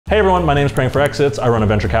Hey everyone, my name is Praying for Exits. I run a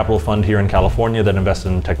venture capital fund here in California that invests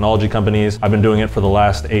in technology companies. I've been doing it for the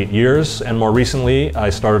last 8 years, and more recently I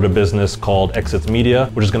started a business called Exits Media,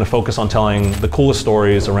 which is going to focus on telling the coolest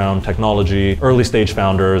stories around technology, early stage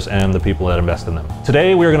founders, and the people that invest in them.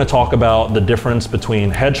 Today we're going to talk about the difference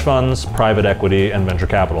between hedge funds, private equity, and venture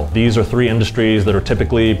capital. These are three industries that are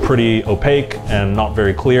typically pretty opaque and not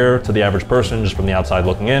very clear to the average person just from the outside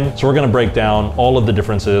looking in. So we're going to break down all of the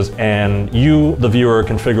differences, and you, the viewer,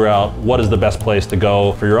 can figure out what is the best place to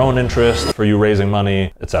go for your own interest, for you raising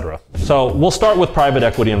money, etc. So we'll start with private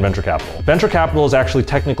equity and venture capital. Venture capital is actually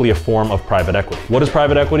technically a form of private equity. What is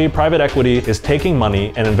private equity? Private equity is taking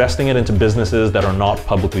money and investing it into businesses that are not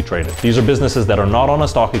publicly traded. These are businesses that are not on a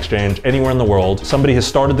stock exchange anywhere in the world. Somebody has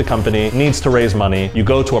started the company, needs to raise money. You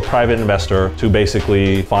go to a private investor to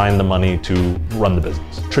basically find the money to run the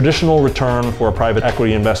business. Traditional return for a private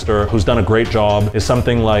equity investor who's done a great job is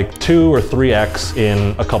something like 2 or 3x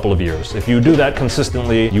in a couple of years. If you do that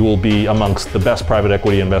consistently, you will be amongst the best private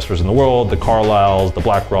equity investors in the world, the Carlyles, the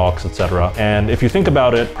BlackRocks, etc. And if you think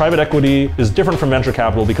about it, private equity is different from venture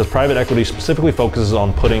capital because private equity specifically focuses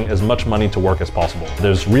on putting as much money to work as possible.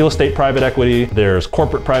 There's real estate private equity, there's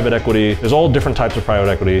corporate private equity, there's all different types of private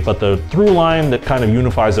equity, but the through line that kind of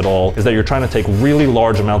unifies it all is that you're trying to take really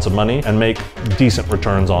large amounts of money and make decent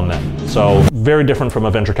returns on them. So very different from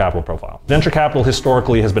a venture capital profile. Venture capital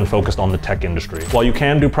historically has been focused on the tech industry. While you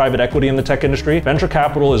can do private equity in the tech industry, venture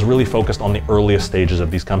capital is really focused on the earliest stages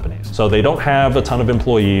of these companies. So they don't have a ton of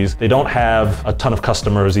employees, they don't have a ton of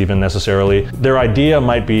customers even necessarily. Their idea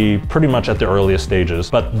might be pretty much at the earliest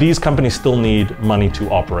stages, but these companies still need money to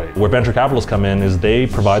operate. Where venture capitalists come in is they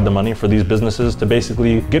provide the money for these businesses to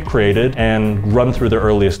basically get created and run through their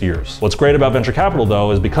earliest years. What's great about venture capital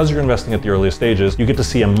though is because you're investing at the earliest stages, you get to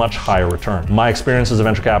see a much higher return. My experience as a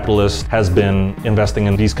venture capitalist has been investing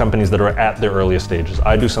in these companies that are at their earliest stages.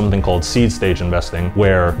 I do something called seed stage investing,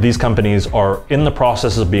 where these companies are in the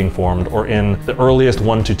process of being formed or in the earliest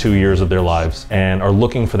 1 to 2 years of their lives and are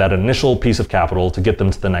looking for that initial piece of capital to get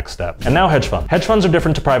them to the next step. And now hedge funds. Hedge funds are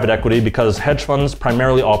different to private equity because hedge funds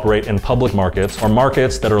primarily operate in public markets or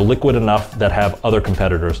markets that are liquid enough that have other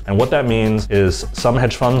competitors. And what that means is some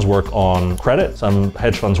hedge funds work on credit, some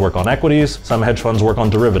hedge funds work on equities, some hedge funds work on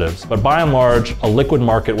derivatives. But by and large, a liquid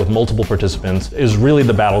market with multiple participants is really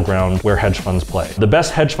the battleground where hedge funds play. The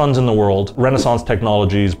best hedge funds in the world, Renaissance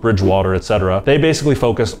Technologies, Bridgewater, etc., they basically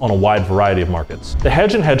focus on a wide variety of markets. The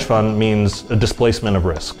hedge in hedge fund means a displacement of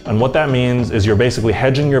risk. And what that means is you're basically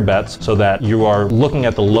hedging your bets so that you are looking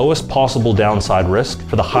at the lowest possible downside risk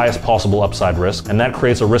for the highest possible upside risk. And that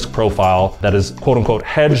creates a risk profile that is quote unquote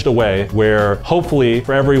hedged away, where hopefully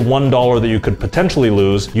for every $1 that you could potentially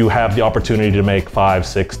lose, you have the opportunity to make 5,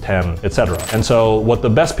 6, 10, etc. And so what the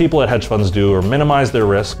best people at hedge funds do are minimize their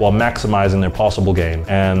risk while maximizing their possible gain.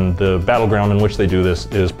 And the battleground in which they do this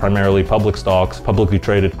is primarily public stocks, publicly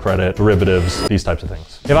traded credit, derivatives, these types of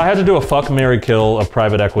things. If I had to do a fuck, marry, kill of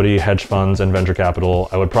private equity, hedge funds, and venture capital,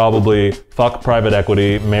 I would probably fuck private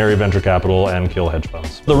equity, marry venture capital, and kill hedge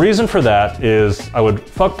funds. The reason for that is I would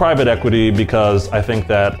fuck private equity because I think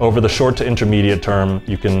that over the short to intermediate term,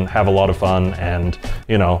 you can have a lot of fun and,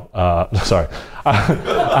 you know, sorry.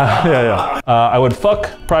 I would fuck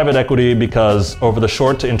private equity because over the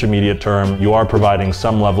short to intermediate term, you are providing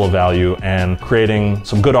some level of value and creating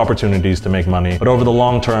some good opportunities to make money. But over the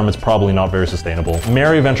long term, it's probably not very sustainable.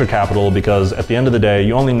 Marry venture capital because at the end of the day,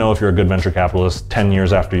 you only know if you're a good venture capitalist 10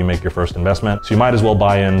 years after you make your first investment. So you might as well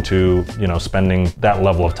buy into, you know, spending that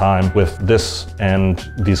level of time with this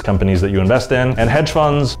and these companies that you invest in. And hedge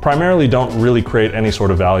funds primarily don't really create any sort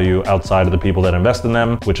of value outside of the people that invest in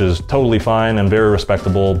them, which is totally fine and very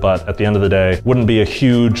respectable, but at the end of the day, wouldn't be a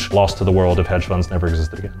huge loss to the world if hedge funds never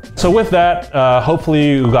existed again. So with that, hopefully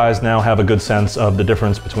you guys now have a good sense of the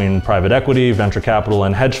difference between private equity, venture capital,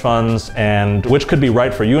 and hedge funds, and which could be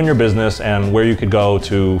right for you and your business and where you could go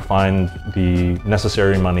to find the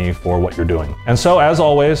necessary money for what you're doing. And so as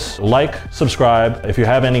always, like, subscribe. If you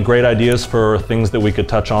have any great ideas for things that we could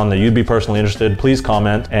touch on that you'd be personally interested, please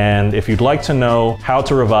comment. And if you'd like to know how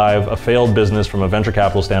to revive a failed business from a venture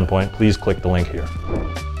capital standpoint, please click the link here.